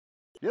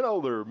You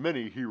know, there are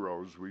many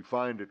heroes we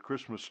find at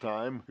Christmas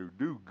time who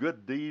do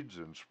good deeds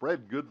and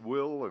spread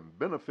goodwill and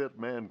benefit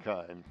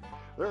mankind.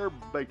 They're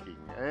baking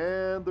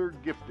and they're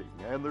gifting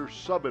and they're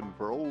subbing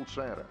for old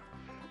Santa,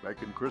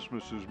 making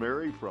Christmases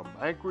merry from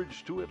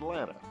Anchorage to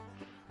Atlanta.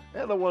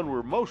 And the one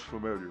we're most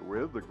familiar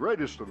with, the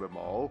greatest of them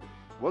all,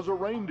 was a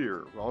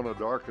reindeer on a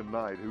darkened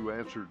night who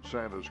answered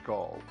Santa's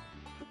call.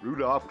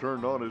 Rudolph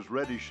turned on his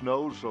reddish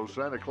nose so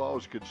Santa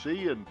Claus could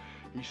see, and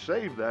he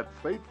saved that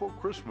fateful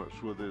Christmas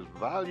with his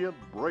valiant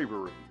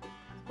bravery.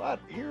 But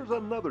here's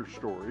another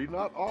story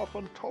not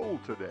often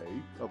told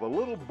today of a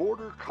little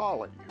border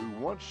collie who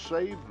once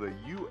saved the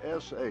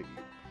USA.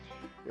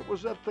 It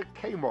was at the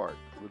Kmart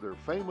with their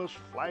famous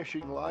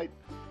flashing light.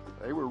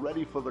 They were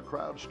ready for the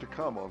crowds to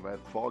come on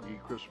that foggy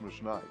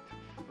Christmas night.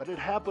 But it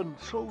happened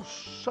so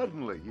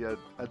suddenly,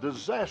 a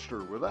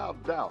disaster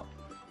without doubt.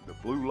 The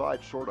blue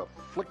light sort of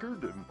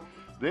flickered and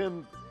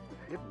then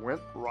it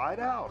went right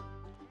out.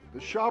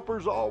 The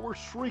shoppers all were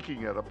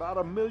shrieking at about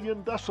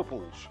 1,000,000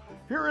 decibels.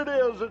 Here it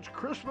is, it's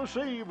Christmas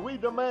Eve, we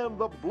demand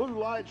the blue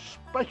light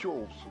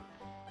specials.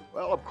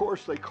 Well, of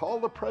course, they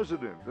called the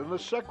president and the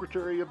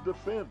secretary of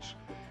defense,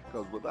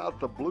 because without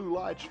the blue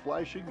lights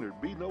flashing, there'd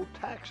be no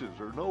taxes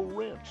or no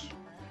rents.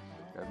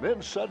 And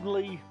then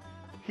suddenly,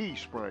 he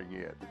sprang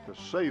in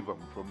to save them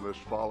from this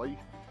folly.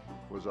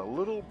 Was a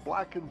little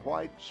black and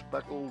white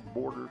speckled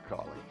border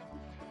collie.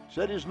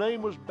 Said his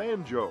name was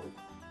BANJO,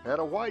 had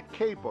a white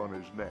cape on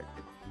his neck.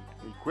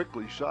 He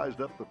quickly sized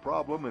up the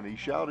problem and he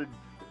shouted,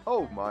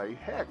 "Oh my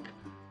heck,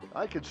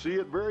 I can see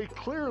it very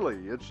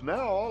clearly. It's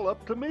now all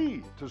up to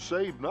me to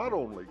save not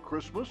only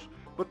Christmas,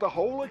 but the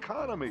whole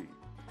economy."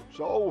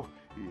 So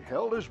he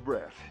held his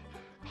breath,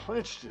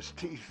 clenched his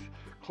teeth,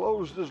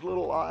 closed his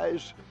little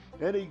eyes,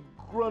 and he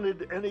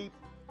grunted and he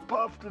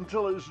puffed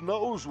until his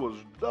nose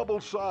was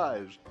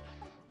double-sized.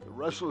 The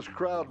restless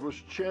crowd was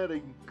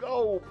chanting,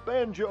 "Go,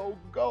 BANJO,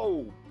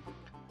 go!"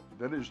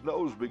 Then his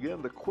nose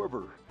began to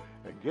quiver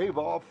and gave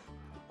off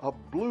a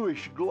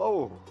bluish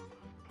glow.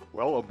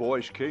 Well, a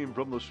voice came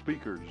from the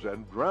speakers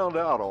and drowned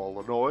out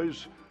all the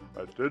noise.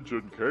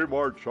 "Attention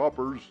Kmart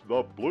shoppers,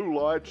 the blue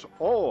light's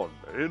on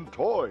in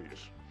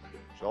toys."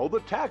 So the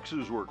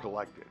taxes were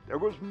collected. There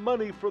was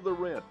money for the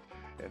rent,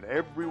 and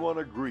everyone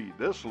agreed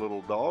this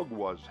little dog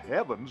was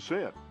heaven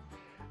sent.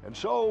 And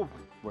so,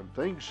 when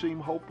things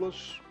seem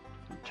hopeless,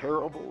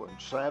 terrible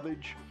and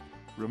savage,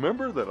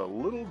 remember that a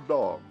little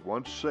dog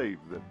once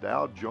saved the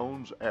Dow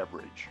Jones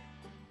average.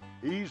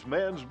 He's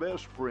man's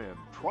best friend,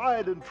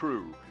 tried and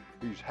true.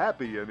 He's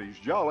happy and he's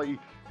jolly.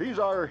 He's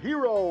our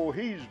hero.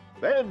 He's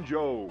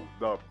BANJO,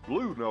 the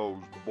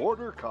blue-nosed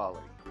border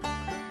collie.